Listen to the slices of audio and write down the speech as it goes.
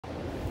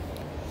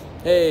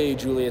Hey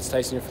Julie, it's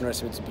Tyson here from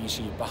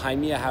Mitsubishi. Behind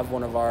me I have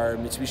one of our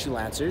Mitsubishi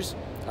Lancers.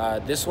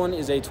 This one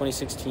is a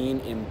 2016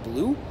 in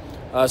blue.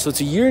 So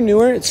it's a year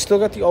newer. It's still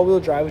got the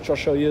all-wheel drive, which I'll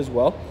show you as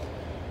well.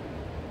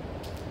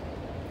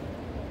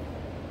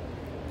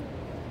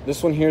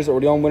 This one here is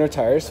already on winter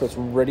tires, so it's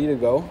ready to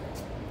go.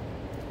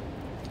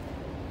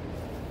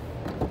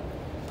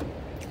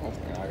 Oh,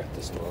 I got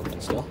this door open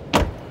still.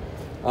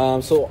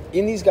 So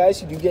in these guys,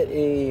 you do get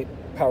a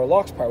power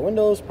locks, power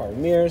windows, power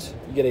mirrors.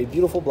 You get a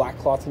beautiful black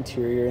cloth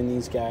interior in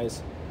these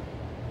guys.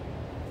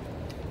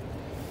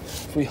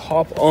 If we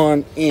hop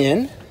on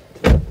in,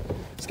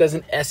 this guy's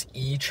an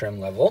SE trim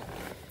level.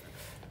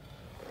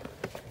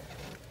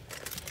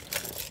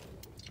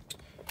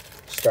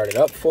 Start it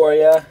up for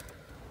you.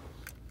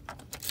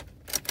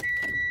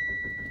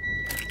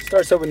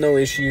 Starts up with no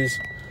issues.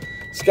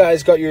 This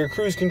guy's got your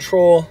cruise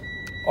control,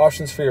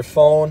 options for your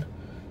phone,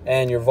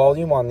 and your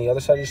volume on the other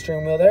side of your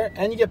steering wheel there.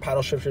 And you get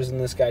paddle shifters in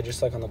this guy,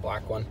 just like on the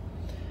black one.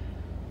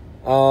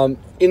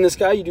 In this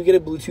guy, you do get a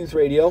Bluetooth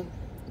radio,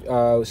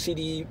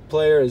 CD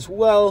player as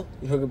well.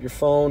 You hook up your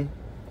phone.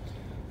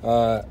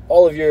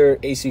 All of your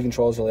AC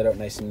controls are laid out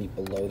nice and neat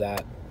below that.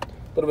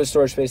 A little bit of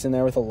storage space in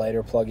there with a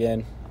lighter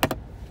plug-in.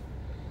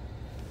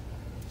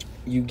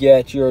 You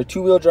get your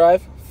two-wheel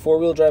drive,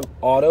 four-wheel drive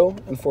auto,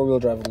 and four-wheel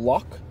drive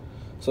lock.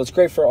 So it's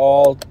great for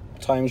all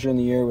times during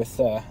the year with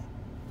the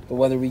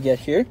weather we get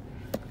here.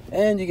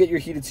 And you get your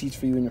heated seats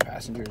for you and your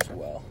passenger as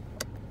well.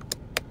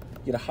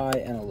 You get a high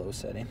and a low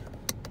setting.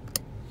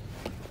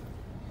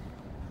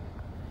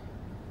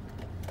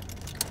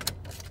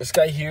 This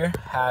guy here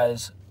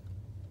has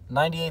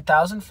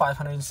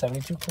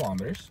 98,572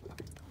 kilometers.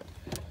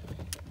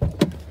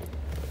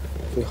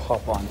 If we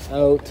hop on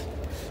out,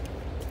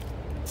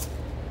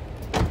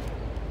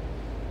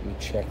 let me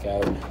check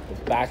out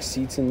the back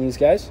seats in these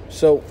guys.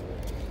 So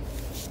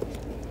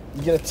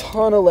you get a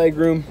ton of leg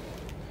room.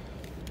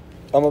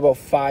 I'm about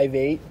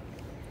 5'8",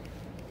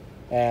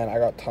 and I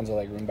got tons of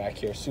leg room back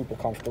here. Super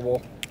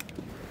comfortable.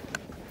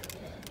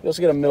 You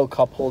also get a middle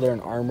cup holder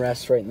and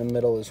armrest right in the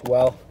middle as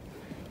well.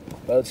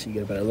 So you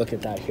get a better look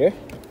at that here.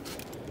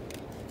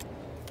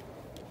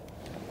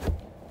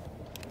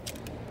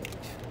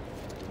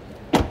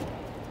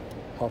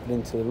 Hop it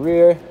into the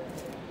rear.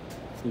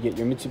 You get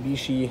your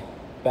Mitsubishi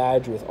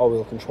badge with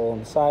all-wheel control on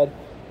the side,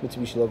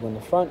 Mitsubishi logo in the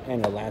front,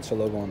 and your Lancer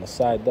logo on the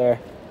side there.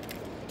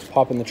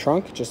 Pop in the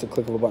trunk, just a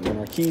click of a button on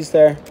our keys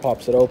there,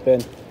 pops it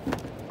open.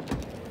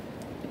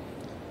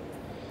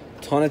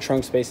 Ton of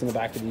trunk space in the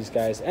back of these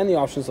guys, and the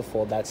options to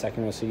fold that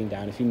second row seating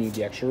down if you need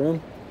the extra room.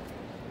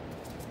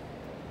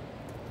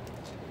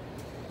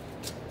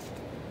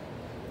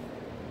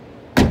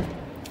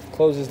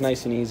 Closes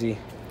nice and easy.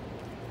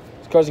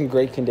 This car's in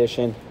great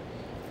condition.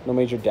 No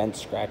major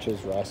dents,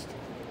 scratches, rust.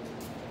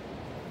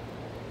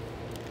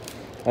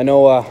 I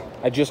know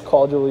I just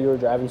called you while you were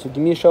driving, so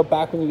give me a shout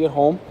back when you get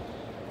home.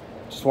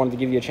 Just wanted to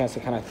give you a chance to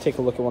kind of take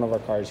a look at one of our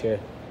cars here.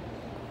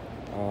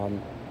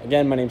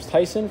 Again, my name's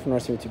Tyson from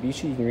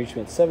Mitsubishi. You can reach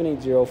me at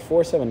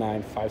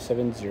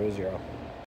 780-479-5700.